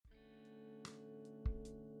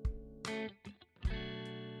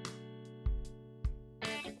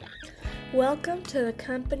Welcome to the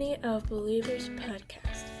Company of Believers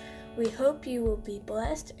podcast. We hope you will be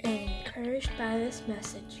blessed and encouraged by this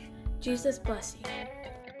message. Jesus bless you.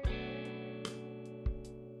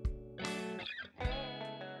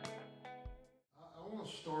 I want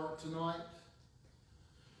to start tonight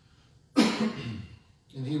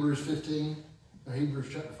in Hebrews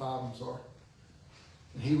chapter 5,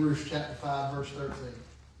 In Hebrews chapter 5, verse 13.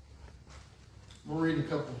 We'll read a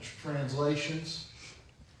couple of translations.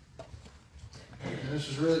 And this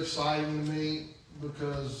is really exciting to me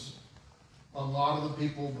because a lot of the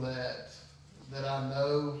people that I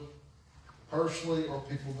know personally, or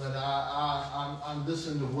people that I'm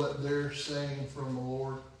listening to what they're saying from the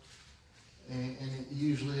Lord, and it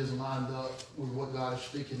usually is lined up with what God is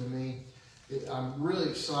speaking to me. I'm really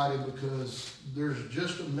excited because there's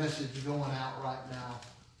just a message going out right now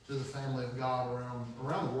to the family of God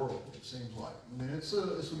around the world, it seems like. I mean, it's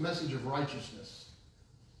a message of righteousness.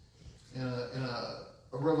 And a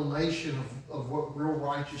revelation of what real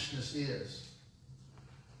righteousness is.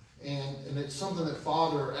 And it's something that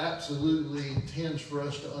Father absolutely intends for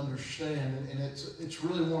us to understand. And it's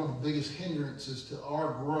really one of the biggest hindrances to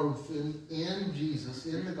our growth in Jesus,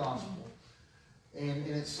 in the gospel. And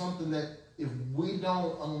it's something that if we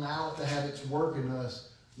don't allow it to have its work in us,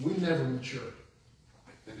 we never mature.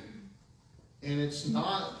 And it's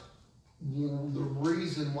not the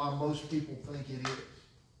reason why most people think it is.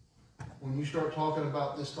 When you start talking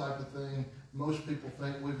about this type of thing, most people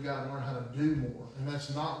think we've got to learn how to do more. And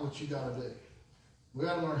that's not what you got to do. We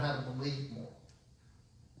got to learn how to believe more.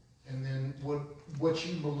 And then what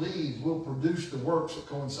you believe will produce the works that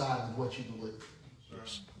coincide with what you believe.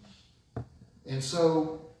 And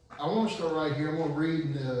so I want to start right here. I'm going to read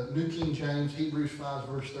in the New King James, Hebrews 5,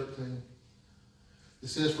 verse 13. It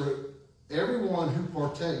says, "For everyone who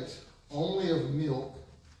partakes only of milk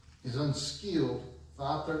is unskilled,"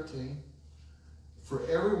 5:13. "For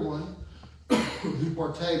everyone who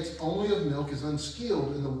partakes only of milk is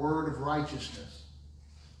unskilled in the word of righteousness,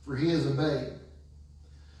 for he is a babe."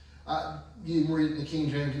 You can read it in the King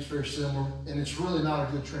James, it's very similar, and it's really not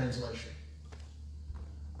a good translation.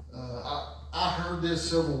 I heard this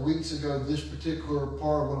several weeks ago, this particular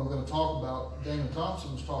part of what I'm going to talk about. Damon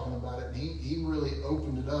Thompson was talking about it, and he really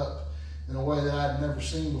opened it up in a way that I had never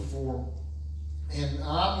seen before. And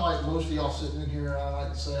I'm like most of y'all sitting in here, I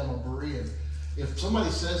like to say I'm a Berean. If somebody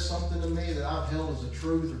says something to me that I've held as a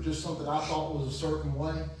truth, or just something I thought was a certain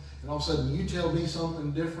way, and all of a sudden you tell me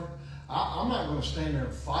something different, I'm not going to stand there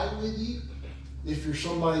and fight with you. If you're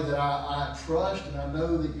somebody that I trust and I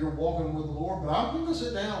know that you're walking with the Lord, but I'm going to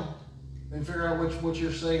sit down and figure out what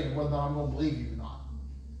you're saying and whether I'm going to believe you or not.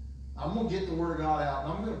 I'm going to get the Word of God out,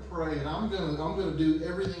 and I'm going to pray, and I'm going to do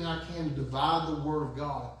everything I can to divide the Word of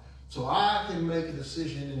God so I can make a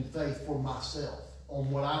decision in faith for myself on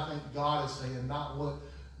what I think God is saying, not what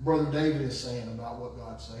Brother David is saying about what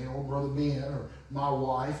God's saying, or Brother Ben, or my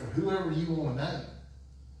wife, or whoever you want to name.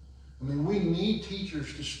 I mean, we need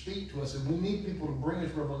teachers to speak to us, and we need people to bring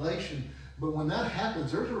us revelation. But when that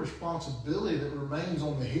happens, there's a responsibility that remains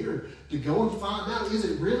on the hearer to go and find out, is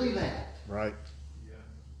it really that? Right.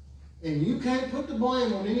 And you can't put the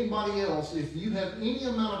blame on anybody else if you have any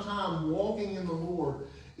amount of time walking in the Lord.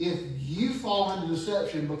 If you fall into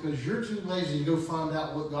deception because you're too lazy to go find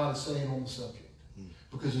out what God is saying on the subject.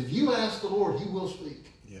 Because if you ask the Lord, He will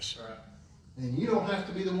speak. Yes. Right. And you don't have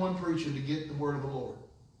to be the one preacher to get the word of the Lord.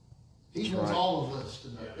 He wants all of us to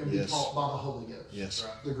know and be taught by the Holy Ghost. Yes.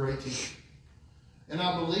 The great teacher. And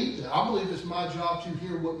I believe that. I believe it's my job to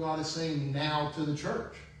hear what God is saying now to the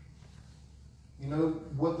church. You know,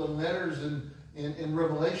 what the letters in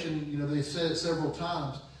Revelation, they said it several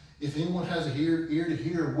times. If anyone has an ear to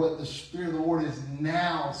hear what the Spirit of the Lord is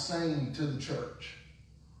now saying to the church.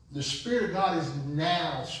 The Spirit of God is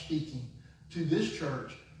now speaking to this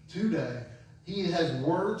church today. He has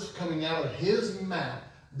words coming out of His mouth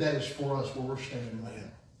that is for us where we're standing right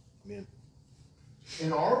now. Amen.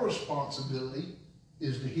 And our responsibility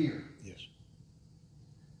is to hear. Yes.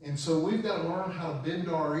 And so we've got to learn how to bend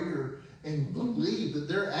our ear and believe that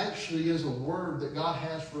there actually is a word that God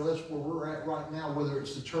has for us where we're at right now, whether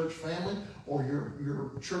it's the church family or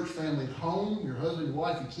your church family at home, your husband, your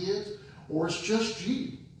wife, your kids, or it's just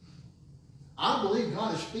you. I believe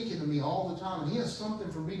God is speaking to me all the time, and He has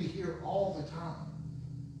something for me to hear all the time.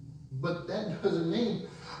 But that doesn't mean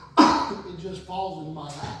it just falls in my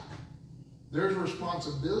lap. There's a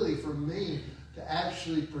responsibility for me to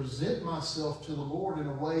actually present myself to the Lord in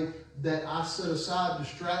a way that I set aside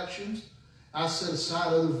distractions, I set aside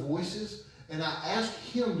other voices, and I ask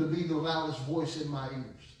Him to be the loudest voice in my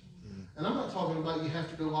ears. Mm-hmm. And I'm not talking about you have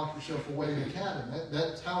to go lock yourself away in a cabin.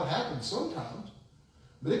 That's how it happens sometimes.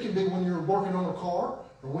 But it can be when you're working on a car,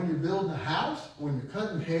 or when you're building a house, when you're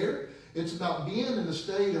cutting hair. It's about being in a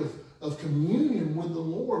state of communion with the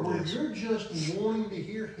Lord, where Yes. you're just wanting to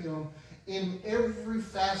hear Him in every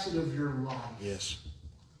facet of your life. Yes.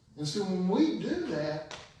 And so when we do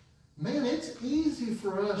that, man, it's easy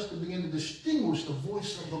for us to begin to distinguish the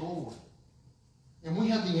voice of the Lord. And we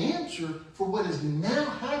have the answer for what is now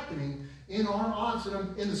happening in our lives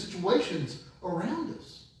and in the situations around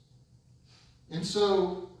us. And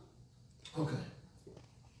so, okay.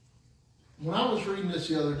 When I was reading this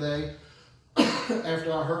the other day,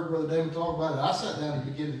 after I heard Brother David talk about it, I sat down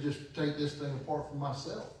and began to just take this thing apart for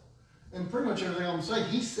myself. And pretty much everything I'm going to say,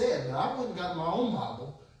 he said, but I went and got my own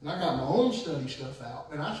Bible, and I got my own study stuff out,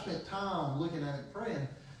 and I spent time looking at it, praying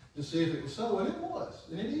to see if it was so, and it was,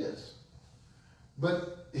 and it is.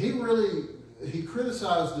 But he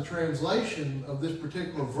criticized the translation of this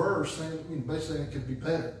particular verse, saying, basically it could be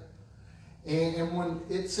better. And when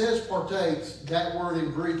it says partakes, that word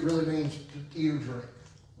in Greek really means to eat or drink.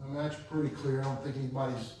 I mean, that's pretty clear. I don't think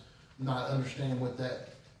anybody's not understanding what that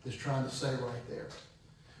is trying to say right there.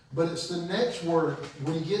 But it's the next word,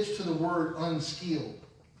 when he gets to the word unskilled.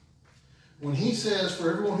 When he says,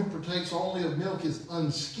 for everyone who partakes only of milk is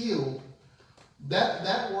unskilled,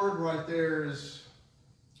 that word right there is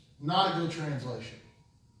not a good translation.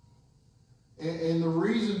 And the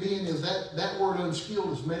reason being is that word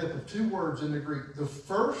unskilled is made up of two words in the Greek. The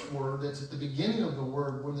first word that's at the beginning of the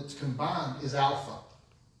word, when it's combined, is alpha.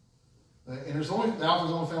 And alpha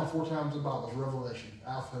is only found 4 times in the Bible. It's Revelation,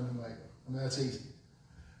 Alpha and Omega. I mean, that's easy.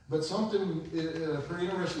 But something pretty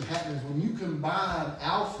interesting happens when you combine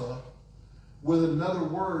alpha with another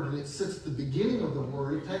word and it sits at the beginning of the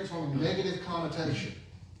word, it takes on a negative connotation.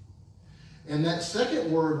 And that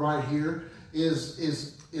second word right here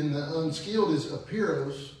is in the unskilled is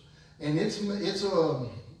apiros, and that's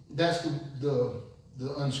the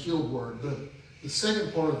unskilled word. But the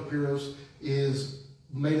second part of apiros is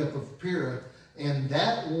made up of pira, and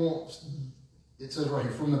that wants, it says right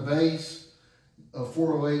here, from the base of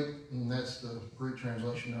 408, and that's the Greek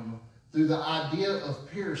translation number, through the idea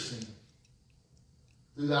of piercing.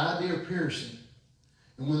 Through the idea of piercing.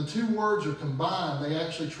 And when the two words are combined, they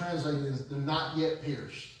actually translate it as they're not yet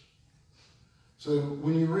pierced. So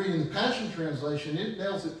when you read in the Passion Translation, it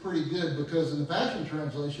nails it pretty good, because in the Passion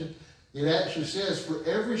Translation, it actually says, for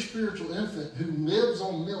every spiritual infant who lives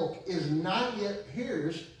on milk is not yet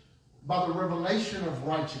pierced by the revelation of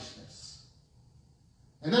righteousness.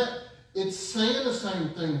 And that, it's saying the same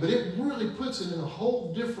thing, but it really puts it in a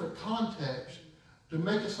whole different context to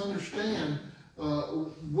make us understand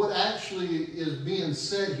what actually is being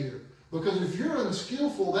said here. Because if you're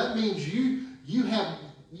unskillful, that means you have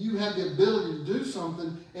the ability to do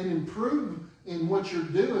something and improve in what you're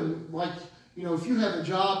doing. Like, if you have a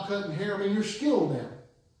job cutting hair, I mean, you're skilled now.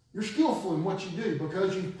 You're skillful in what you do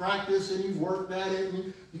because you've practiced and you've worked at it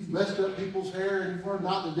and you've messed up people's hair and you've learned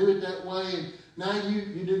not to do it that way, and now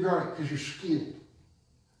you do great because you're skilled.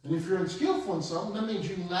 And if you're unskillful in something, that means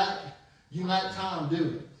you lack time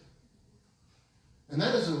doing it. And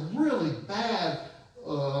that is a really bad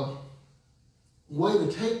way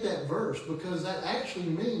to take that verse, because that actually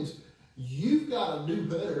means you've got to do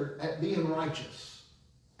better at being righteous.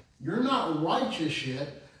 You're not righteous yet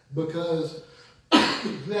because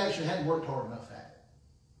you actually hadn't worked hard enough at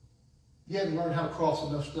it. You hadn't learned how to cross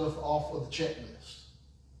enough stuff off of the checklist.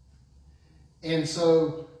 And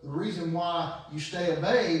so the reason why you stay a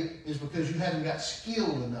babe is because you haven't got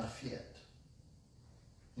skilled enough yet.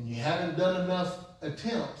 And you haven't done enough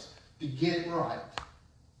attempts to get it right.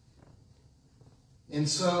 And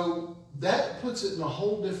so that puts it in a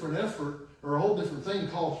whole different effort, or a whole different thing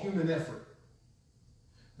called human effort.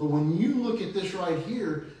 But when you look at this right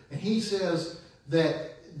here, and he says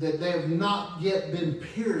that they have not yet been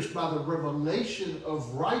pierced by the revelation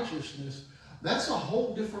of righteousness, that's a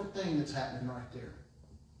whole different thing that's happening right there.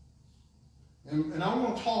 And I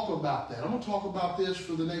want to talk about that. I'm going to talk about this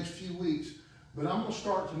for the next few weeks. But I'm going to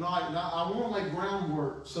start tonight, and I want to lay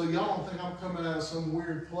groundwork so y'all don't think I'm coming out of some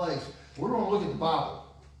weird place. We're going to look at the Bible.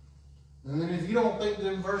 And then if you don't think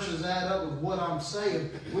them verses add up with what I'm saying,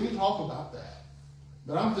 we can talk about that.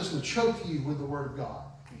 But I'm just going to choke you with the Word of God.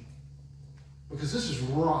 Because this is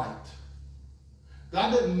right.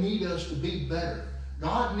 God doesn't need us to be better.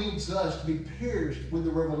 God needs us to be pierced with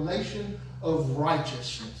the revelation of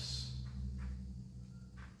righteousness.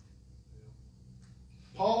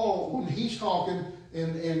 Paul, when he's talking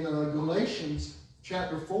in Galatians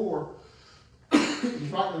chapter 4, he's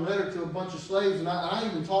writing a letter to a bunch of slaves, and I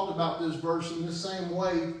even talked about this verse in the same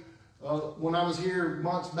way when I was here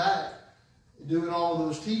months back doing all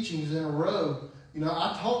those teachings in a row.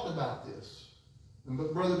 I talked about this.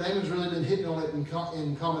 But Brother Damon's really been hitting on it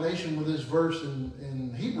in combination with this verse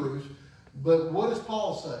in Hebrews. But what does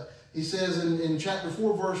Paul say? He says in chapter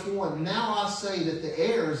 4, verse 1, "Now I say that the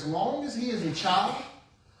heir, as long as he is a child,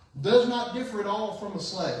 does not differ at all from a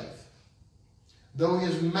slave, though he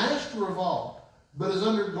is master of all, but is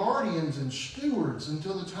under guardians and stewards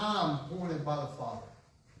until the time appointed by the Father."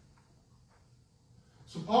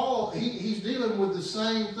 So Paul, he's dealing with the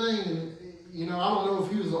same thing. And, I don't know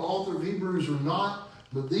if he was the author of Hebrews or not,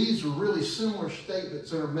 but these are really similar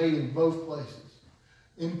statements that are made in both places.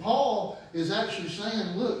 And Paul is actually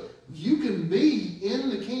saying, look, you can be in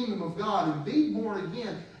the kingdom of God and be born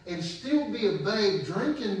again and still be a babe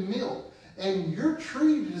drinking milk, and you're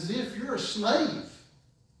treated as if you're a slave.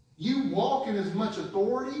 You walk in as much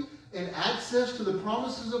authority and access to the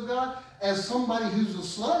promises of God as somebody who's a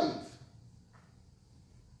slave.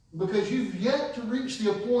 Because you've yet to reach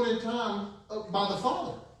the appointed time by the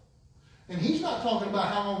Father. And he's not talking about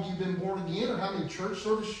how long you've been born again or how many church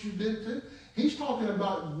services you've been to. He's talking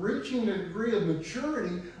about reaching a degree of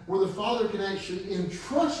maturity where the Father can actually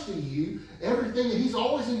entrust to you everything that he's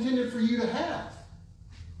always intended for you to have.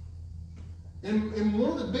 And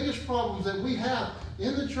one of the biggest problems that we have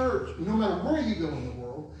in the church, no matter where you go in the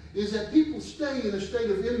world, is that people stay in a state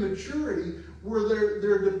of immaturity where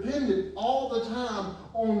they're dependent all the time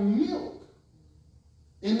on milk.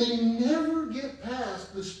 And they never get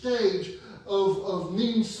past the stage of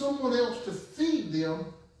needing someone else to feed them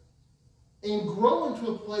and grow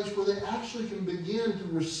into a place where they actually can begin to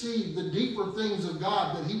receive the deeper things of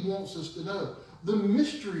God that he wants us to know, the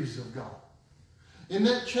mysteries of God. In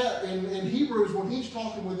that chat in Hebrews, when he's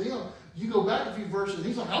talking with them, you go back a few verses, and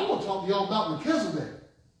he's like, I want to talk to y'all about Melchizedek.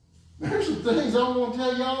 There's some things I want to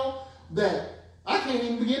tell y'all that I can't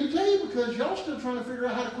even begin to tell you because y'all still trying to figure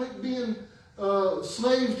out how to quit being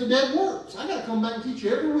slaves to dead works. I got to come back and teach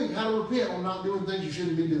you every week how to repent on not doing things you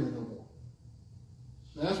shouldn't be doing no more.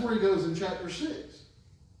 Now, that's where he goes in chapter 6.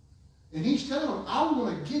 And he's telling them, I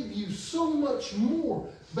want to give you so much more,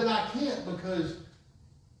 but I can't because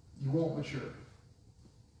you won't mature.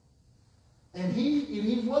 And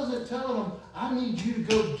he wasn't telling them, I need you to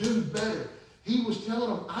go do better. He was telling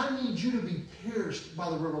them, I need you to be pierced by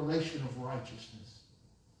the revelation of righteousness.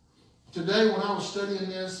 Today, when I was studying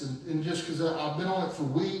this, and just because I've been on it for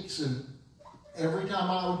weeks, and every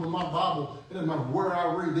time I open my Bible, it doesn't matter where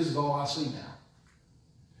I read, this is all I see now.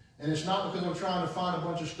 And it's not because I'm trying to find a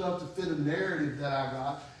bunch of stuff to fit a narrative that I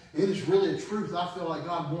got. It is really a truth I feel like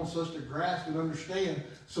God wants us to grasp and understand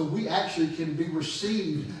so we actually can be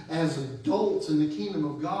received as adults in the kingdom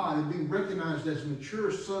of God and be recognized as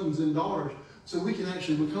mature sons and daughters so we can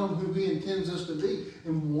actually become who he intends us to be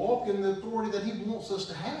and walk in the authority that he wants us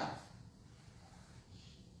to have.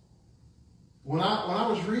 When I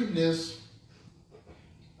was reading this,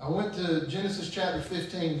 I went to Genesis chapter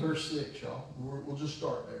 15, verse 6, y'all. We'll just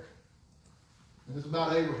start there. And it's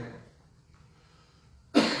about Abraham.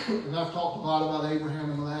 And I've talked a lot about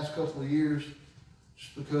Abraham in the last couple of years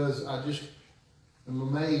just because I just am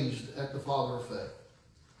amazed at the father of faith.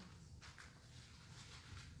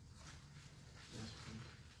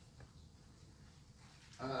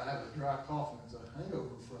 I have a dry cough and it's a hangover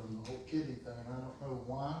from the whole kidney thing. I don't know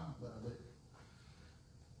why, but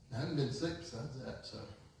I haven't been sick besides that, so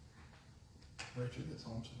Rachel gets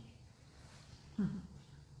home soon.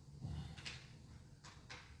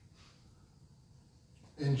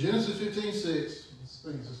 In Genesis 15:6, this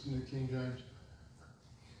thing is just New King James.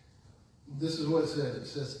 This is what it says. It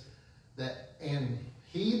says that, and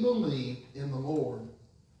he believed in the Lord,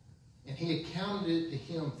 and he accounted it to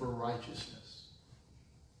him for righteousness.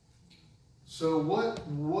 So what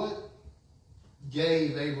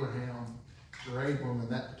gave Abraham or Abram in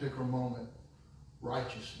that particular moment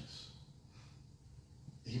righteousness?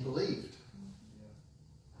 He believed.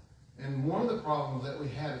 And one of the problems that we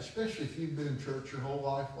have, especially if you've been in church your whole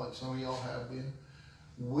life, like some of y'all have been,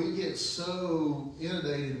 we get so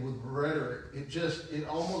inundated with rhetoric, it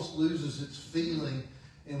almost loses its feeling,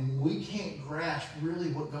 and we can't grasp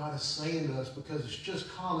really what God is saying to us because it's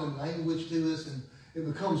just common language to us, and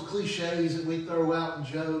it becomes cliches that we throw out in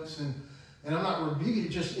jokes, and I'm not rebuking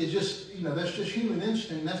it. It just that's just human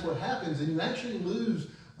instinct. And that's what happens, and you actually lose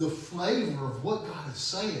the flavor of what God is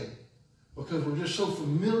saying because we're just so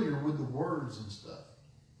familiar with the words and stuff.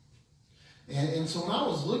 And so when I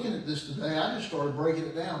was looking at this today, I just started breaking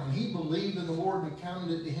it down. And he believed in the Lord and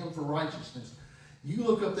counted it to him for righteousness. You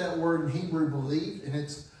look up that word in Hebrew, believe, and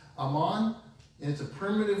it's aman, and it's a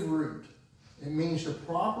primitive root. It means to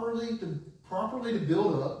properly to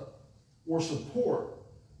build up or support,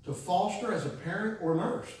 to foster as a parent or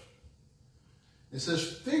nurse. It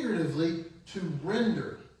says figuratively to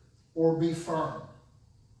render or be firm.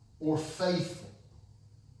 or faithful,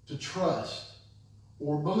 to trust,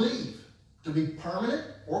 or believe, to be permanent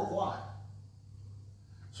or quiet.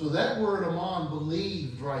 So that word aman,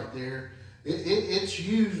 believed, right there, it's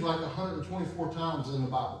used like 124 times in the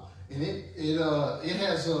Bible. And it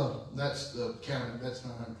has, that's the counting, that's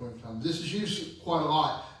not 120 times. This is used quite a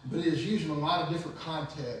lot, but it is used in a lot of different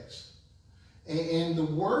contexts. And the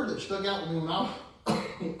word that stuck out to me when I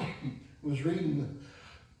was reading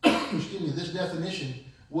this definition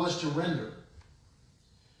was to render.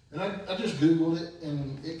 And I just Googled it,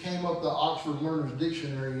 and it came up the Oxford Learner's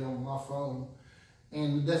Dictionary on my phone.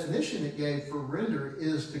 And the definition it gave for render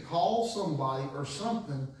is to call somebody or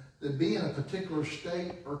something to be in a particular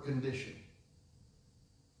state or condition.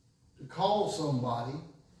 To call somebody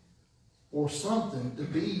or something to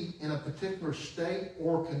be in a particular state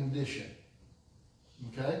or condition.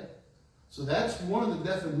 Okay? So that's one of the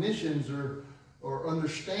definitions or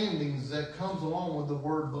understandings that comes along with the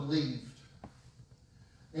word believed.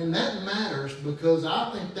 And that matters because I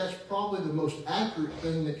think that's probably the most accurate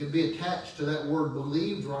thing that could be attached to that word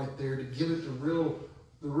believed right there to give it the real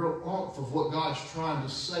oomph of what God's trying to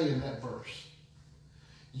say in that verse.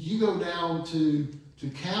 You go down to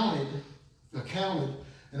counted,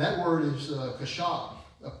 and that word is kashab,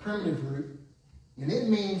 a primitive root, and it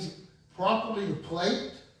means properly to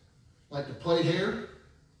plait, like to plait hair.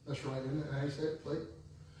 That's right, isn't it? How you say it? Plait?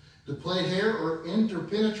 To plait hair or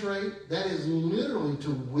interpenetrate, that is literally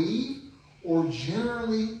to weave or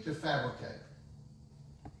generally to fabricate.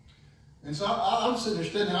 And so I'm sitting there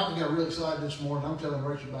studying. I got really excited this morning. I'm telling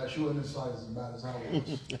Rachel about it. She wasn't as excited about it as I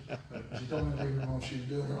was. She told me to leave her alone. She was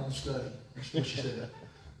doing her own study. That's what she said.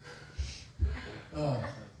 But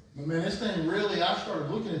man, this thing really, I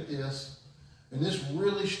started looking at this, and this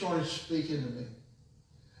really started speaking to me.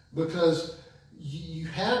 Because you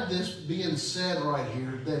have this being said right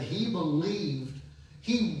here that he believed,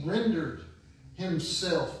 he rendered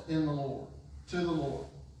himself in the Lord, to the Lord.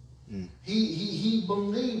 Mm. He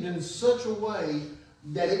believed in such a way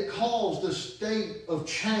that it caused a state of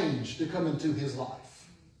change to come into his life.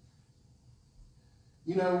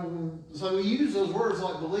 You know, so we use those words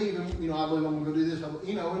like believe, and, you know, I believe I'm going to do this,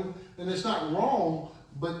 you know, and it's not wrong,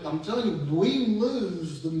 but I'm telling you, we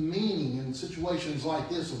lose the meaning in situations like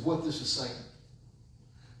this of what this is saying.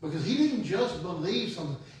 Because he didn't just believe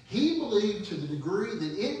something. He believed to the degree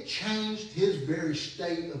that it changed his very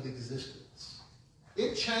state of existence.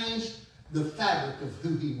 It changed the fabric of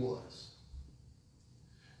who he was.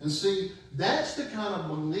 And see, that's the kind of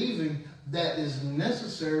believing that is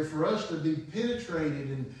necessary for us to be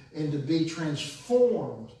penetrated and to be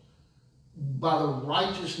transformed by the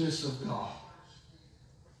righteousness of God.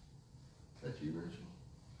 Is that you,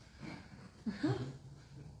 Rachel?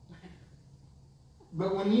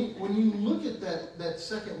 But when you look at that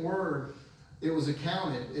second word, it was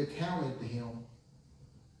accounted to him.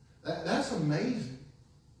 That's amazing.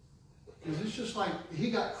 Because it's just like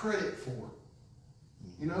he got credit for it.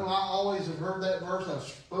 You know, I always have heard that verse. I've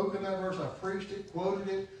spoken that verse. I've preached it, quoted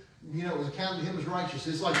it. You know, it was accounted to him as righteous.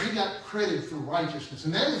 It's like he got credit for righteousness.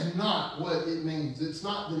 And that is not what it means. It's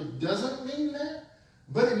not that it doesn't mean that,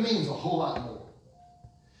 but it means a whole lot more.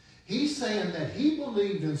 He's saying that he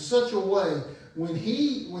believed in such a way when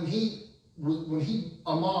he rendered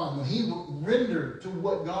to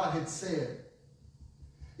what God had said,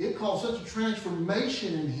 it caused such a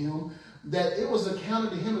transformation in him that it was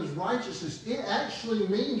accounted to him as righteousness. It actually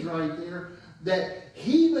means right there that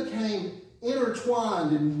he became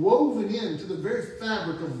intertwined and woven into the very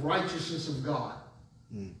fabric of righteousness of God.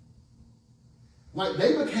 Mm. Like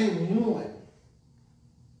they became one.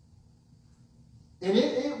 And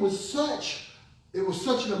it was such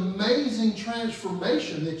an amazing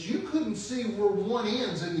transformation that you couldn't see where one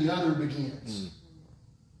ends and the other begins. Mm.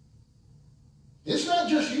 It's not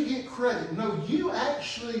just you get credit. No, you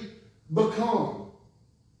actually become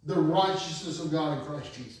the righteousness of God in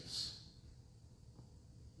Christ Jesus.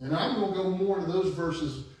 And I'm going to go more into those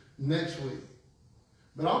verses next week.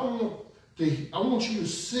 But I want you to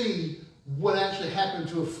see what actually happened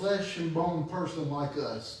to a flesh and bone person like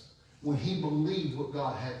us when he believed what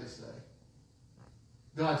God had to say.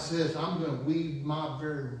 God says, I'm going to weave my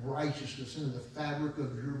very righteousness into the fabric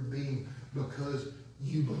of your being because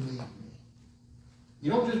you believe me.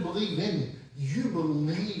 You don't just believe in me. You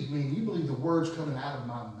believe me. You believe the words coming out of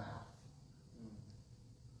my mouth.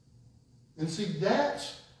 And see,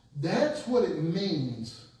 that's what it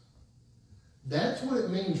means. That's what it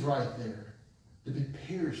means right there, to be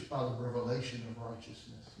pierced by the revelation of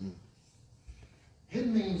righteousness. Mm. It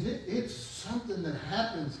means it's something that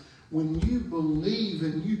happens when you believe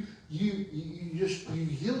and you just you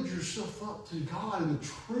yield yourself up to God and the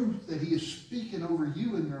truth that He is speaking over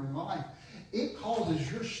you in your life, it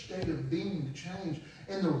causes your state of being to change.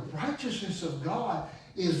 And the righteousness of God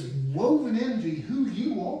is woven into who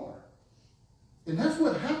you are. And that's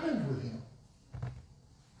what happened with him.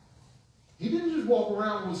 He didn't just walk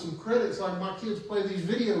around with some credits like my kids play these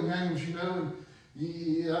video games, you know.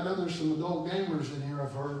 And I know there's some adult gamers in here,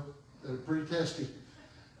 I've heard, that are pretty testy.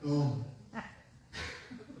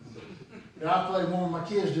 I played one with my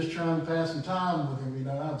kids just trying to pass some time with him. You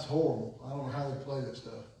know, that's horrible. I don't know how they play that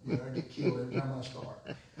stuff. You know, I get killed every time I start.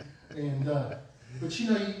 And but you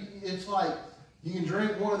know, it's like you can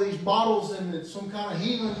drink one of these bottles and it's some kind of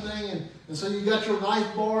healing thing, and so you got your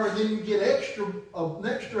life bar, and then you get an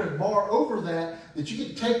extra bar over that you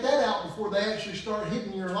get to take that out before they actually start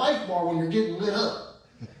hitting your life bar when you're getting lit up.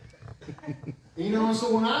 You know, and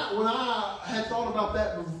so when I had thought about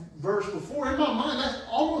that verse before, in my mind, that's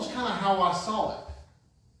almost kind of how I saw it.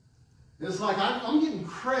 It's like I'm getting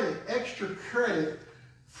extra credit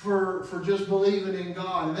for just believing in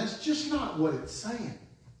God, and that's just not what it's saying.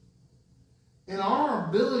 And our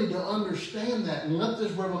ability to understand that and let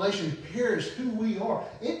this revelation perish who we are,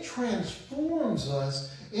 it transforms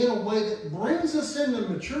us in a way that brings us into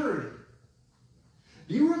maturity.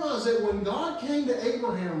 Do you realize that when God came to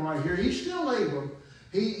Abraham right here, he's still Abram.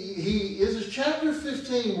 This is chapter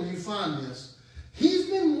 15 where you find this. He's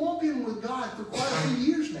been walking with God for quite a few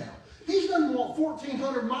years now. He's done walk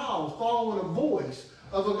 1,400 miles following a voice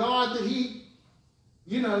of a God that he,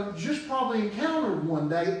 you know, just probably encountered one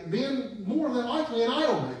day, being more than likely an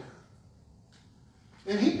idol maker.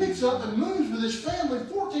 And he picks up and moves with his family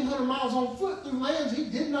 1,400 miles on foot through lands he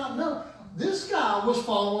did not know. This guy was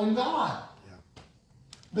following God. Yeah.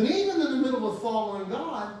 But even in the middle of following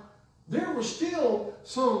God, there were still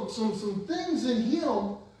some things in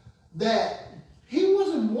him that he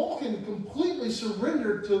wasn't walking completely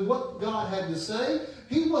surrendered to what God had to say.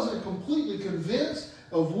 He wasn't completely convinced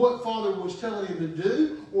of what Father was telling him to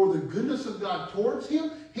do or the goodness of God towards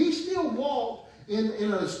him. He still walked in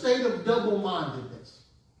a state of double-mindedness.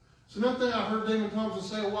 So another thing I heard Damon Thompson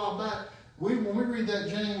say a while back, when we read that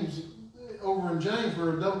James, over in James,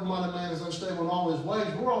 where a double-minded man is unstable in all his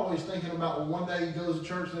ways, we're always thinking about, well, one day he goes to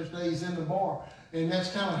church, next day he's in the bar. And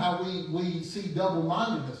that's kind of how we see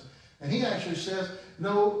double-mindedness. And he actually says,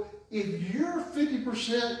 no, if you're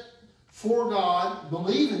 50% for God,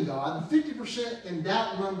 believe in God, and 50% in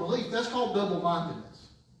doubt and unbelief, that's called double-mindedness.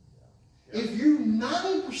 Yeah. If you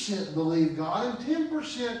 90% believe God and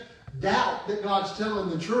 10% doubt that God's telling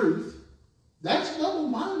the truth, that's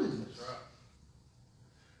double-mindedness. Right.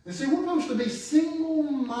 And see, we're supposed to be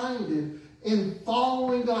single-minded in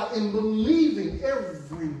following God and believing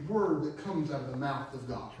every word that comes out of the mouth of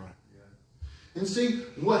God. Right. And see,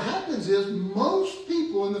 what happens is most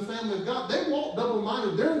people in the family of God, they walk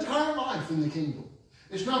double-minded their entire life in the kingdom.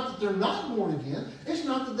 It's not that they're not born again. It's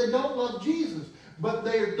not that they don't love Jesus. But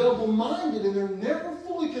they are double-minded and they're never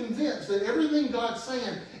fully convinced that everything God's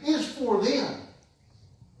saying is for them.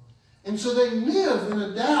 And so they live in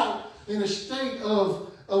a doubt, in a state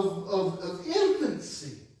of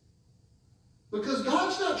infancy. Because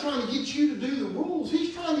God's not trying to get you to do the rules.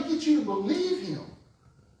 He's trying to get you to believe Him.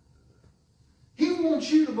 He wants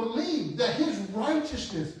you to believe that His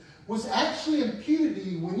righteousness was actually imputed to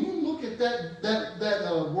you. When you look at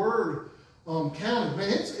that word counted, man,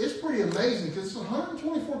 it's pretty amazing because it's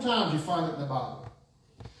 124 times you find it in the Bible.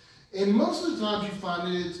 And most of the times you find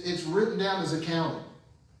it's written down as accounted.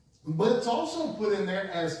 But it's also put in there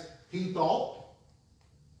as he thought.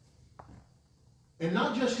 And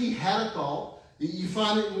not just he had a thought. You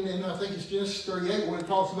find it in I think it's Genesis 38 when it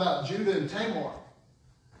talks about Judah and Tamar.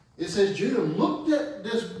 It says Judah looked at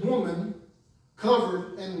this woman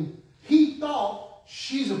covered and he thought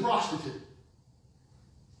she's a prostitute.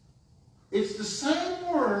 It's the same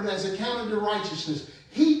word as accounted to righteousness.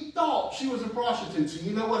 He thought she was a prostitute. So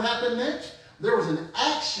you know what happened next? There was an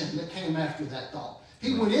action that came after that thought.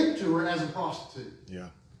 He went into her as a prostitute. Yeah.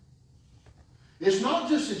 It's not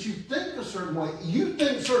just that you think a certain way. You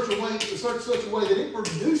think such a way that it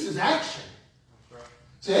produces action.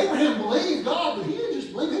 See, Abraham believed God, but he didn't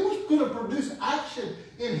just believe. He was going to produce action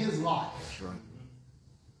in his life. That's right.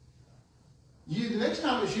 The next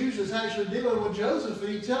time it's used is actually dealing with Joseph, and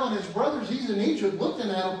he's telling his brothers, he's in Egypt, looking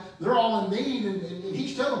at them, they're all in need, and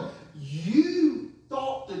he's telling them, you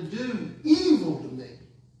thought to do evil to me.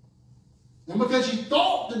 And because you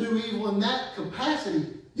thought to do evil in that capacity,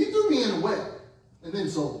 you threw me in a well and then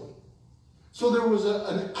sold me. So there was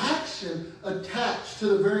an action attached to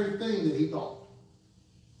the very thing that he thought.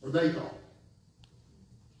 Or they thought.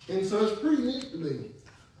 And so it's pretty neat to me.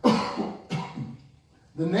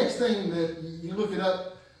 The next thing that you look it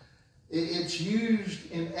up, it's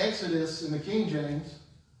used in Exodus in the King James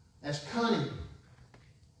as cunning.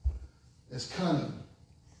 As cunning.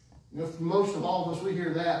 You know, for most of all of us, we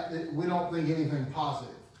hear that, we don't think anything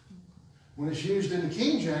positive. When it's used in the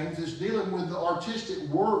King James, it's dealing with the artistic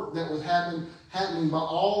work that was happening by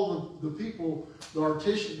all the people,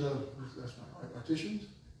 artisans,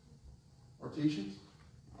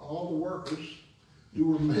 all the workers who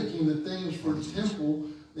were making the things for the temple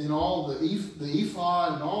and all the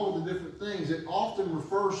ephod and all of the different things. It often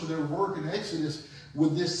refers to their work in Exodus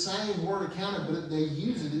with this same word accounted, but they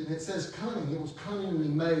use it, and it says cunning. It was cunningly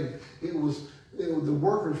made. The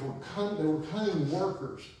workers were they were cunning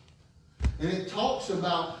workers. And it talks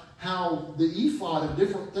about how the ephod and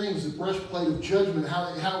different things, the breastplate of judgment,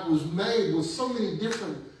 how it was made with so many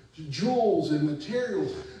different jewels and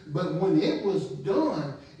materials. But when it was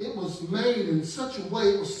done, it was made in such a way,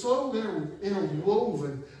 it was so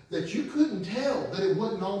interwoven that you couldn't tell that it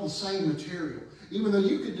wasn't all the same material. Even though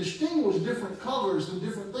you could distinguish different colors and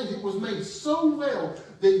different things, it was made so well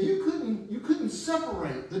that you couldn't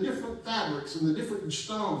separate the different fabrics and the different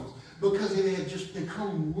stones because it had just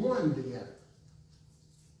become one together.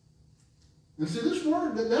 And see, this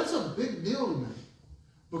word, that's a big deal to me.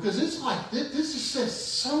 Because it's like, this says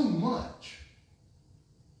so much.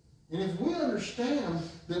 And if we understand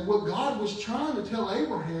that what God was trying to tell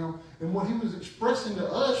Abraham and what he was expressing to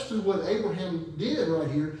us through what Abraham did right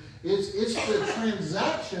here, it's the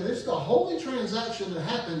transaction, it's the holy transaction that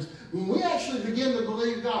happens when we actually begin to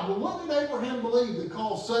believe God. Well, what did Abraham believe that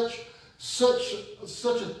caused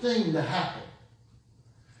such a thing to happen?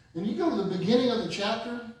 And you go to the beginning of the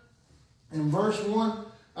chapter, in verse 1,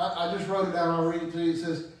 I just wrote it down, I'll read it to you. It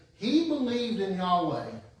says, he believed in Yahweh,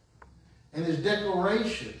 and his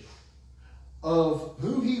declaration of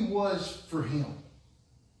who he was for him.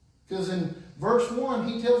 Because in verse 1,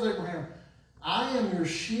 he tells Abraham, I am your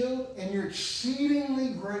shield and your exceedingly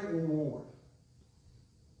great reward.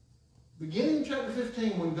 Beginning in chapter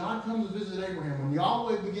 15, when God comes to visit Abraham, when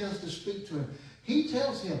Yahweh begins to speak to him, he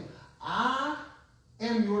tells him, I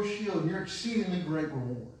am your shield and your exceedingly great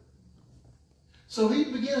reward. So he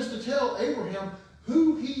begins to tell Abraham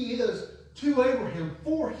who he is to Abraham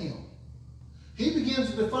for him. He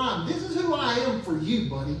begins to define, this is who I am for you,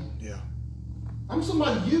 buddy. Yeah. I'm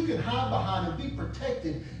somebody you can hide behind and be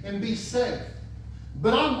protected and be safe.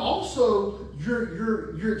 But I'm also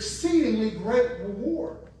your exceedingly great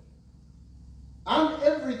reward. I'm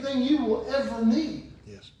everything you will ever need.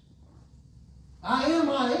 Yes. I am.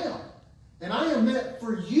 And I am meant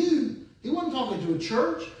for you. He wasn't talking to a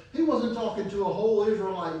church. He wasn't talking to a whole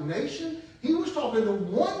Israelite nation. He was talking to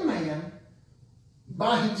one man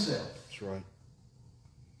by himself. That's right.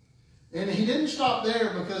 And he didn't stop there,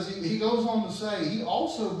 because he goes on to say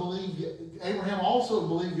Abraham also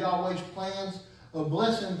believed Yahweh's plans of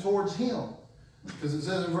blessing towards him. Because it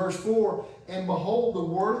says in verse 4, and behold, the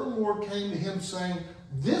word of the Lord came to him, saying,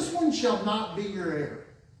 this one shall not be your heir,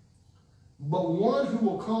 but one who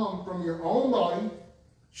will come from your own body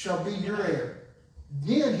shall be your heir.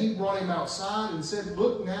 Then he brought him outside and said,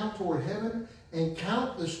 look now toward heaven and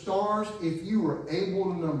count the stars if you are able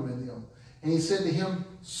to number them. And he said to him,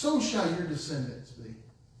 so shall your descendants be.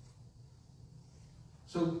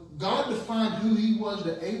 So God defined who he was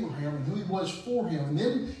to Abraham and who he was for him. And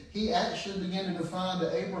then he actually began to define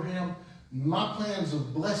to Abraham, my plans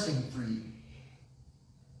of blessing for you.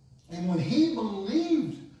 And when he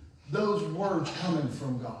believed those words coming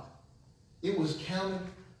from God, it was counted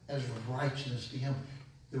as righteousness to him.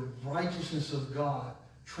 The righteousness of God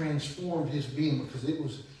transformed his being, because it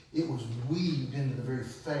was weaved into the very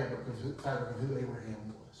fabric of who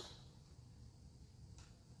Abraham was.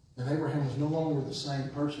 And Abraham was no longer the same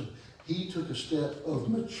person. He took a step of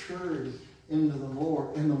maturity into the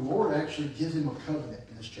Lord, and the Lord actually gives him a covenant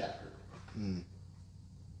in this chapter. Mm.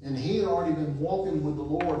 And he had already been walking with the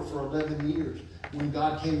Lord for 11 years when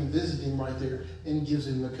God came and visited him right there and gives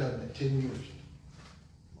him the covenant, 10 years.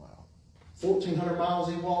 1,400 miles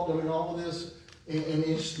he walked, all of this. And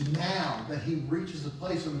it's now that he reaches a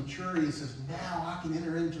place of maturity. He says, now I can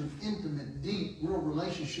enter into an intimate, deep, real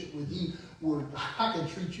relationship with you where I can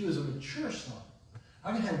treat you as a mature son.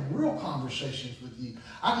 I can have real conversations with you.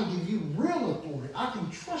 I can give you real authority. I can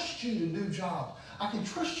trust you to do jobs. I can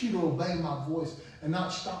trust you to obey my voice and not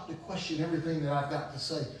stop to question everything that I've got to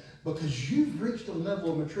say, because you've reached a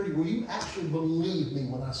level of maturity where you actually believe me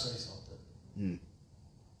when I say something. Mm.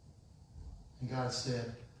 And God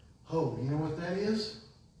said, oh, you know what that is?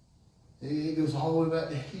 It goes all the way back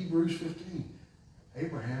to Hebrews 15.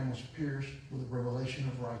 Abraham was pierced with a revelation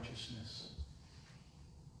of righteousness.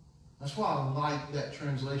 That's why I like that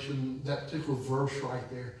translation, that particular verse right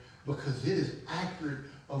there, because it is accurate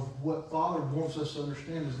of what Father wants us to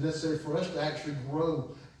understand is necessary for us to actually grow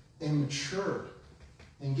and mature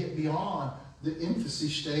and get beyond the infancy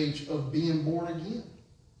stage of being born again.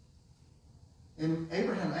 And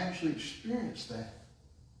Abraham actually experienced that.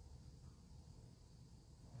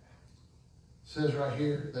 It says right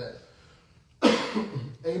here that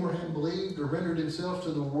Abraham believed or rendered himself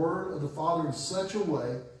to the word of the Father in such a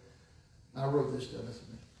way, I wrote this down,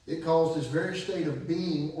 it caused his very state of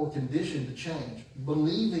being or condition to change.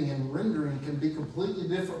 Believing and rendering can be completely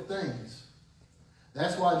different things.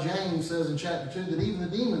 That's why James says in chapter 2 that even the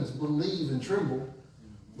demons believe and tremble,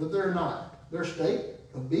 but they're not. Their state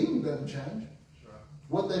of being doesn't change.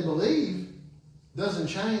 What they believe doesn't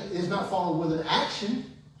change, is not followed with an action.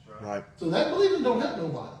 Right. So that believing don't help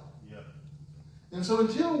nobody. Yep. And so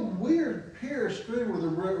until we're pierced through with the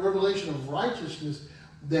revelation of righteousness,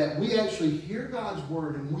 that we actually hear God's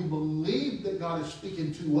word and we believe that God is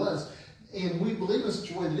speaking to us, and we believe in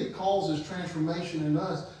such a way that it causes transformation in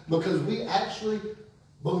us because we actually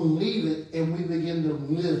believe it and we begin to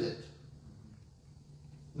live it.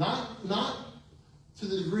 Not to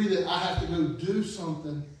the degree that I have to go do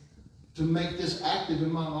something to make this active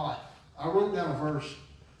in my life. I wrote down a verse,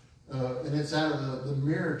 and it's out of the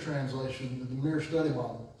Mirror translation, the Mirror Study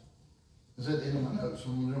Bible. It's at the end of my notes, so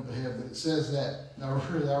I'm going to jump ahead, but it says that, and I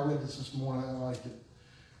read this morning, I liked it.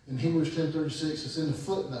 In Hebrews 10:36, it's in the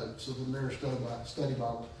footnotes of the Mirror Study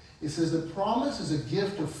Bible. It says, the promise is a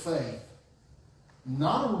gift of faith,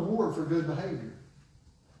 not a reward for good behavior.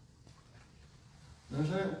 You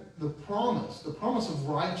understand? The promise of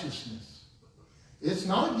righteousness. It's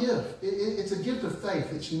not a gift. It's a gift of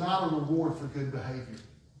faith. It's not a reward for good behavior.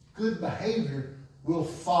 Good behavior will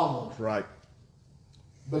follow. Right.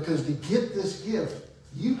 Because to get this gift,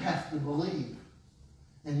 you have to believe.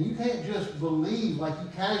 And you can't just believe like you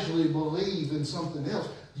casually believe in something else.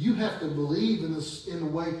 You have to believe in the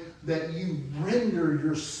way that you render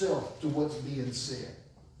yourself to what's being said.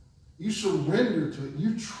 You surrender to it.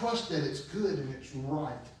 You trust that it's good and it's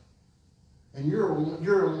right. And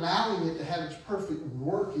you're allowing it to have its perfect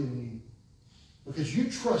work in you. Because you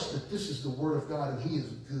trust that this is the Word of God and He is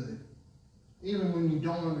good. Even when you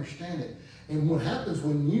don't understand it. And what happens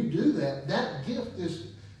when you do that, that gift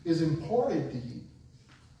is imparted to you.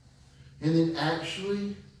 And it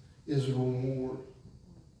actually is a reward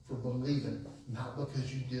for believing, not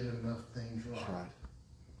because you did enough things right. That's right.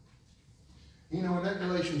 You know, in that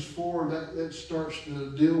Galatians 4, that starts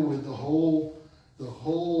to deal with the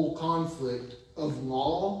whole conflict of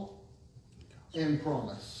law and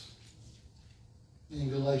promise in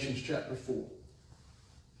Galatians chapter 4.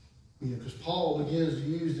 You know, because Paul begins to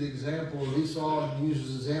use the example of Esau and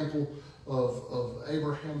uses the example of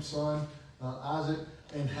Abraham's son, Isaac,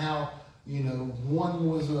 and how, you know, one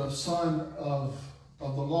was a son of the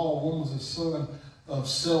law, one was a son of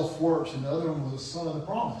self-works, and the other one was a son of the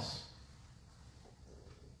promise.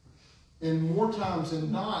 And more times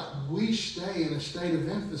than not, we stay in a state of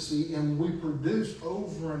infancy and we produce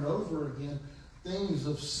over and over again things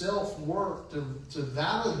of self-work to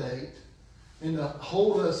validate and to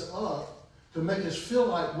hold us up, to make us feel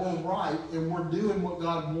like we're right and we're doing what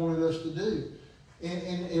God wanted us to do.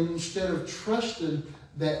 And instead of trusting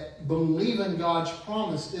that believing God's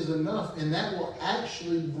promise is enough, and that will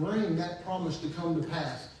actually bring that promise to come to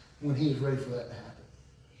pass when He is ready for that to happen.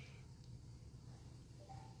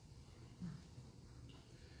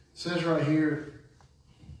 It says right here,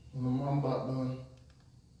 and I'm about done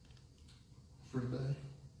for today.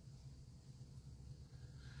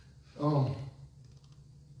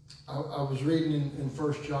 I was reading in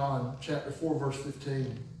 1 John chapter 4, verse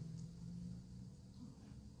 15.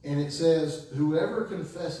 And it says, whoever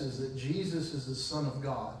confesses that Jesus is the Son of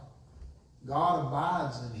God, God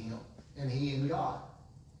abides in him, and he in God.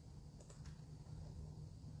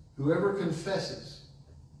 Whoever confesses,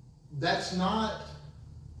 that's not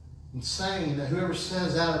saying that whoever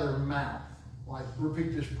says out of their mouth, like,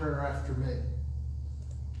 repeat this prayer after me.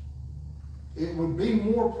 It would be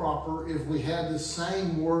more proper if we had the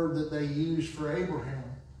same word that they used for Abraham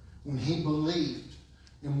when he believed,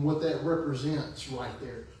 and what that represents right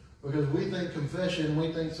there. Because we think confession,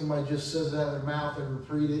 we think somebody just says it out of their mouth and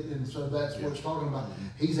repeat it, and so that's what it's talking about.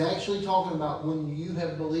 He's actually talking about when you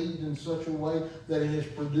have believed in such a way that it has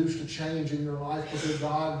produced a change in your life because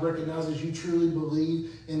God recognizes you truly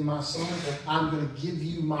believe in my Son. I'm going to give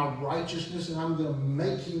you my righteousness, and I'm going to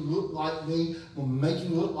make you look like me. I'm going to make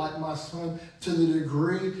you look like my Son to the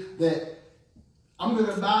degree that I'm going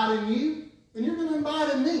to abide in you, and you're going to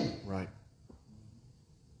abide in me. Right.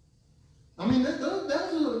 I mean, that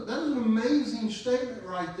is an amazing statement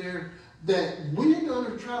right there that we need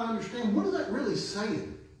to try to understand. What is that really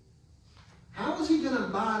saying? How is he going to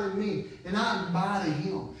abide in me and I abide in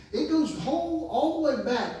him? It goes all the way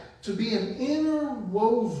back to being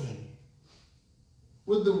interwoven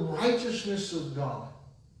with the righteousness of God.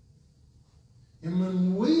 And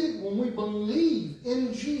when we believe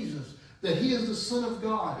in Jesus, that he is the Son of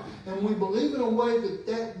God, and we believe in a way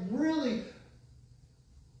that really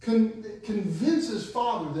convinces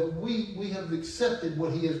Father that we have accepted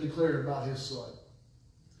what he has declared about his Son.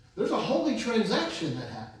 There's a holy transaction that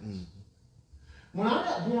happens. When I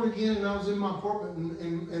got born again and I was in my apartment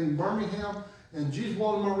in Birmingham, and Jesus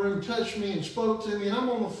walked in my room, touched me, and spoke to me, and I'm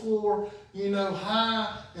on the floor,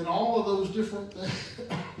 high, and all of those different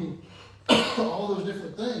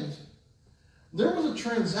things. There was a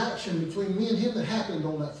transaction between me and him that happened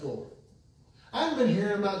on that floor. I had been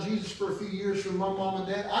hearing about Jesus for a few years from my mom and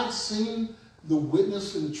dad. I'd seen the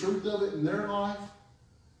witness and the truth of it in their life,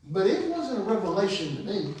 but it wasn't a revelation to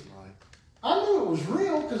me. I knew it was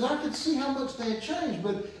real because I could see how much they had changed,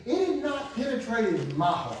 but it had not penetrated my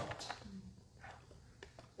heart.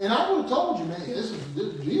 And I would have told you, man, Jesus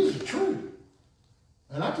is true.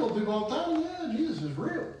 And I told people all the time, yeah, Jesus is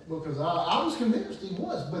real, because I was convinced he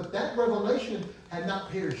was, but that revelation had not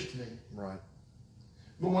pierced me. Right.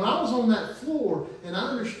 But when I was on that floor and I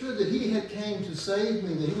understood that he had came to save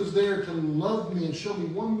me, that he was there to love me and show me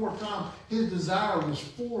one more time his desire was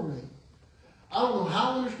for me. I don't know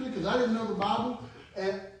how I understood, because I didn't know the Bible,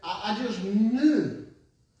 and I just knew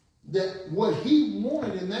that what he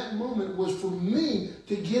wanted in that moment was for me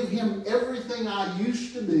to give him everything I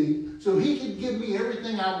used to be, so he could give me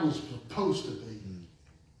everything I was supposed to be.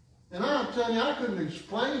 And I'm telling you, I couldn't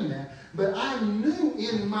explain that, but I knew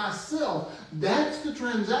in myself that's the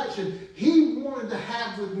transaction he wanted to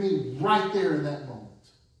have with me right there in that moment.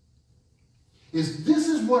 This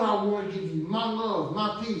is what I want to give you, my love,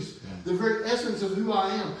 my peace, the very essence of who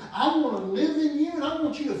I am. I want to live in you, and I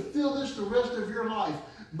want you to feel this the rest of your life.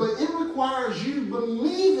 But it requires you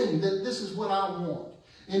believing that this is what I want.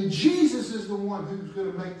 And Jesus is the one who's going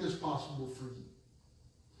to make this possible for you.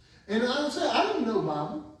 And I would say, I didn't know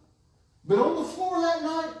Bible. But on the floor that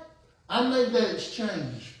night, I made that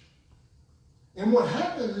exchange. And what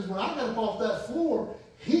happened is when I got up off that floor,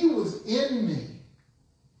 he was in me.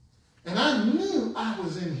 And I knew I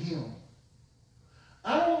was in him.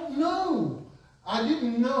 I don't know. I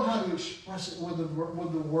didn't know how to express it with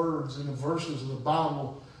the words and the verses of the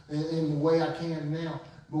Bible in the way I can now.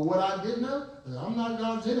 But what I did know is I'm not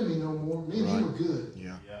God's enemy no more. Me and him are good.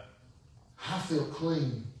 Yeah. I feel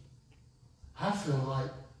clean. I feel like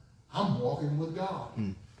I'm walking with God.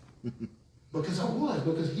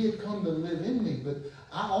 Because he had come to live in me. But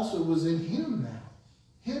I also was in him now,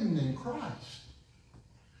 hidden in Christ.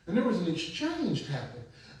 And there was an exchange happening.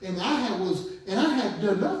 And I had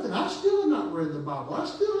done nothing. I still had not read the Bible. I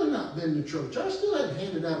still had not been to church. I still hadn't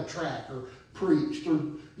handed out a tract or preached or,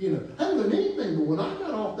 hadn't done anything. But when I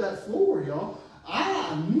got off that floor, y'all,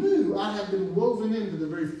 I knew I had been woven into the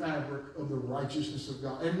very fabric of the righteousness of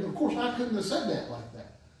God. And of course, I couldn't have said that like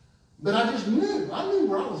that. But I just knew. I knew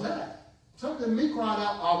where I was at. Something in me cried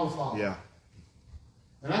out, Abba, Father. Yeah.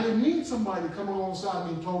 And I didn't need somebody to come alongside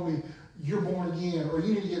me and told me, you're born again, or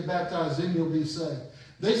you need to get baptized, then you'll be saved.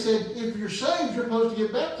 They said, if you're saved, you're supposed to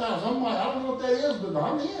get baptized. I'm like, I don't know what that is, but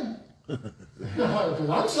I'm in. Because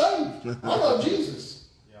I'm saved. I love Jesus.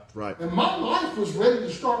 Yeah. Right. And my life was ready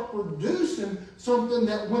to start producing something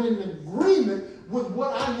that went in agreement with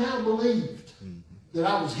what I now believed. That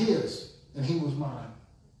I was his and he was mine.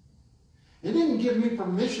 It didn't give me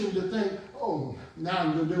permission to think, oh, now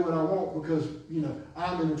I'm going to do what I want because,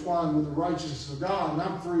 I'm intertwined with the righteousness of God and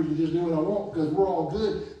I'm free to just do what I want because we're all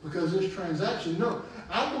good because of this transaction. No,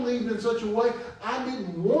 I believed in such a way, I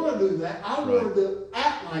didn't want to do that. I wanted to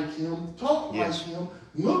act like him, talk like him,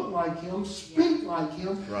 look like him, speak like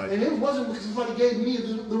him. Right. And it wasn't because somebody gave me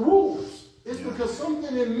the rules. It's because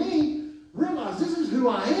something in me realized this is who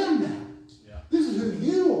I am now. Yeah. This is who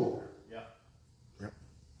you are.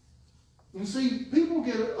 And see, people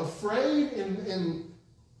get afraid and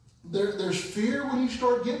there's fear when you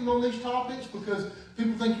start getting on these topics because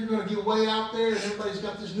people think you're going to get way out there and everybody's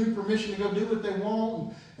got this new permission to go do what they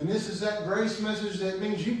want. And this is that grace message that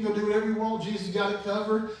means you can go do whatever you want. Jesus got it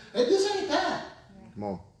covered. And this ain't that. Come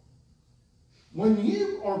on. When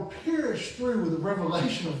you are pierced through with the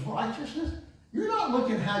revelation of righteousness, you're not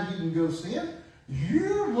looking how you can go sin.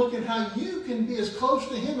 You're looking how you can be as close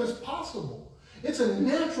to him as possible. It's a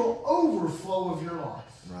natural overflow of your life.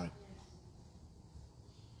 Right.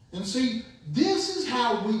 And see, this is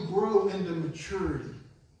how we grow into maturity.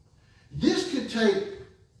 This could take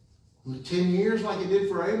 10 years like it did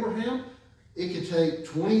for Abraham. It could take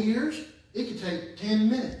 20 years. It could take 10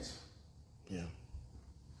 minutes. Yeah.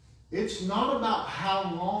 It's not about how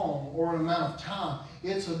long or an amount of time.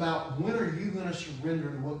 It's about when are you going to surrender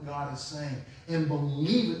to what God is saying and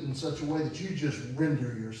believe it in such a way that you just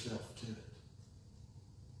render yourself to it.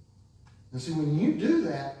 And see, when you do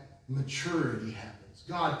that, maturity happens.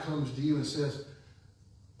 God comes to you and says,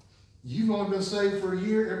 you've only been saved for a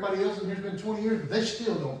year. Everybody else in here has been 20 years, but they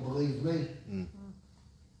still don't believe me. Mm.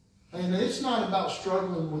 And it's not about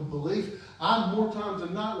struggling with belief. More times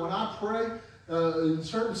than not, when I pray, in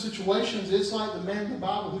certain situations, it's like the man in the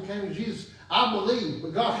Bible who came to Jesus. I believe,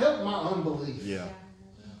 but God help my unbelief. Yeah.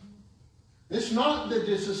 It's not that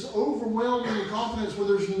it's this overwhelming confidence where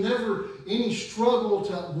there's never any struggle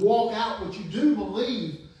to walk out what you do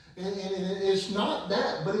believe. And it's not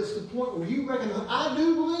that, but it's the point where you recognize, I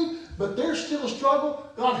do believe, but there's still a struggle.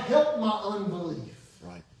 God help my unbelief.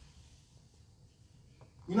 Right.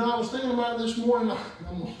 You know, I was thinking about it this morning.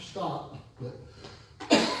 I'm going to stop. But,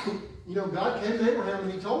 you know, God came to Abraham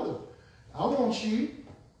and he told him, I want you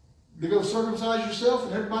to go circumcise yourself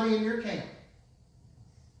and everybody in your camp.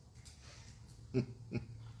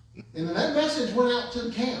 And then that message went out to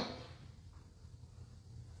the camp.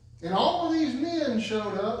 And all of these men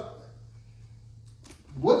showed up.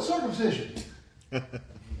 What circumcision?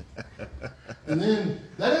 And then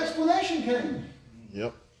that explanation came.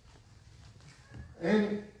 Yep.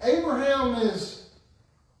 And Abraham is,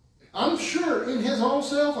 I'm sure in his own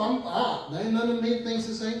self, there ain't none of me thinks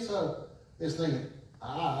this ain't so. Is thinking,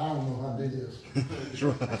 I don't know how to do this. That's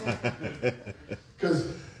right. Because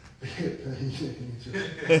you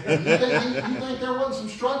think there wasn't some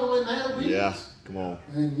struggle in that obedience? Yeah, come on.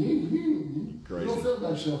 And you don't feel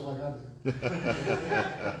about yourself like I do.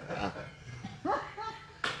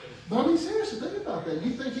 But I mean, seriously, think about that.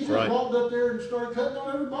 You think he just walked up there and started cutting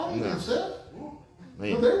on everybody himself?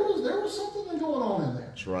 Well, there was something going on in there.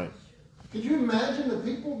 That's right. Could you imagine the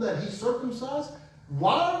people that he circumcised?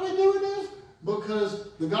 Why are we doing this?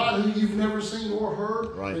 Because the God who you've never seen or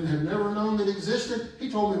heard and have never known that existed, he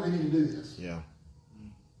told me we need to do this. Yeah.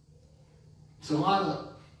 So line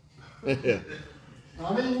up. Yeah.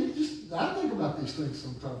 I mean, I think about these things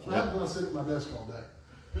sometimes. What happens when I sit at my desk all day?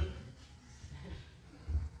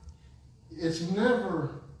 It's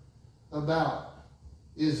never about,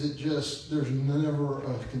 is it just, there's never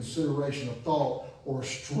a consideration, a thought, or a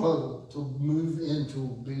struggle to move into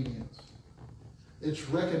obedience. It's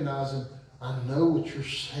recognizing, I know what you're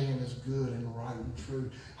saying is good and right and true.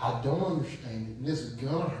 I don't understand it, and it's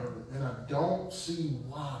going to hurt, and I don't see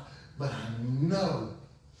why, but I know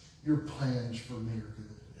your plans for me are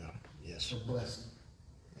good. Yeah. Yes. A blessing.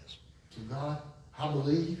 Yes. So God, I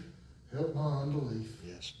believe, help my unbelief.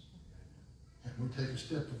 Yes. And we take a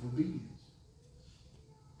step of obedience.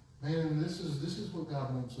 Man, this is what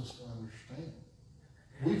God wants us to understand.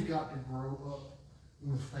 We've got to grow up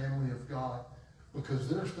in the family of God because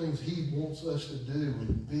there's things he wants us to do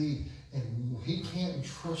and be, and he can't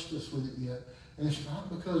entrust us with it yet. And it's not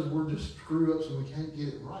because we're just screw-ups and we can't get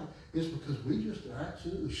it right. It's because we just are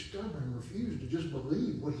absolutely stubborn and refuse to just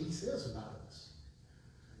believe what he says about us.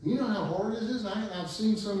 You know how hard it is? I've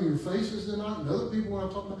seen some of your faces tonight and other people when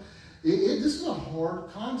I'm talking about this is a hard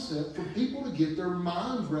concept for people to get their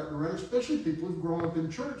minds wrapped around, especially people who've grown up in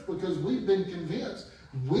church, because we've been convinced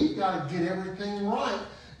we've got to get everything right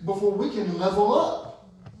before we can level up.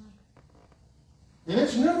 And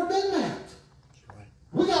it's never been that. Right.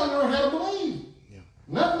 We got to learn how to believe. Yeah.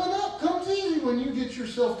 Leveling up comes easy when you get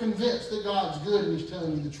yourself convinced that God's good and he's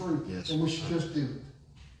telling you the truth. Yes. And we should just do it.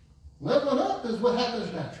 Leveling up is what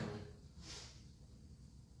happens naturally.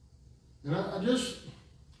 And I'm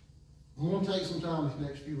going to take some time these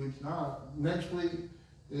next few weeks. Now, next week,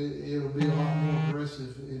 it'll be a lot more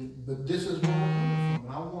aggressive. But this is where we're coming from.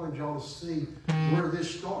 And I wanted y'all to see where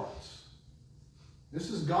this starts. This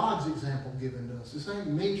is God's example given to us. This ain't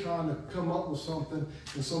me trying to come up with something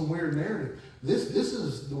in some weird narrative. This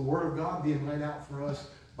is the Word of God being laid out for us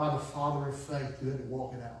by the Father of faith who had to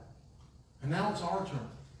walk it out. And now it's our turn.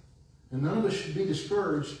 And none of us should be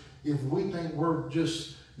discouraged if we think we're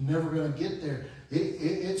just never going to get there.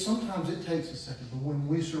 Sometimes it takes a second, but when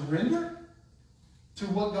we surrender to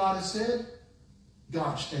what God has said,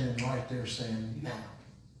 God's standing right there saying, now.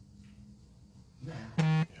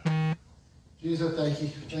 Yeah. Jesus, I thank you.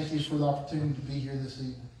 Thank you for the opportunity to be here this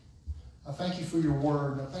evening. I thank you for your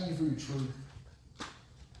word. I thank you for your truth.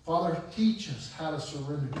 Father, teach us how to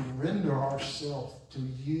surrender, to render ourselves to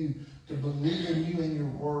you, to believe in you and your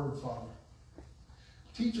word, Father.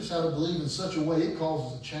 Teach us how to believe in such a way it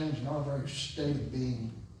causes a change in our very state of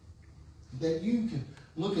being. That you can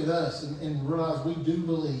look at us and realize we do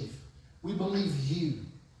believe. We believe you.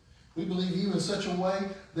 We believe you in such a way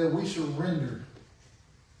that we surrender.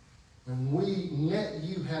 And we let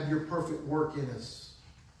you have your perfect work in us.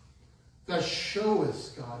 God, show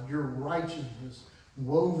us, God, your righteousness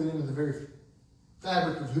woven into the very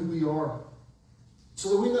fabric of who we are, so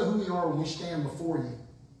that we know who we are when we stand before you.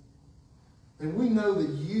 And we know that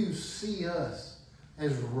you see us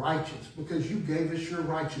as righteous because you gave us your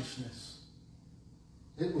righteousness.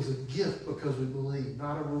 It was a gift because we believed,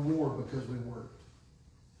 not a reward because we worked.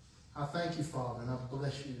 I thank you, Father, and I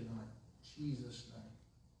bless you tonight. In Jesus'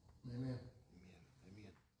 name. Amen.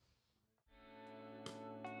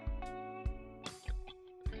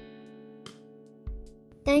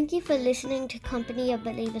 Thank you for listening to Company of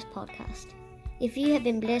Believers podcast. If you have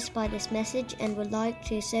been blessed by this message and would like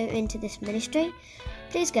to sow into this ministry,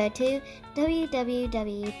 please go to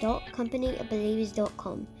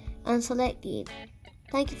www.companyofbelievers.com and select Give.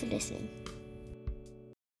 Thank you for listening.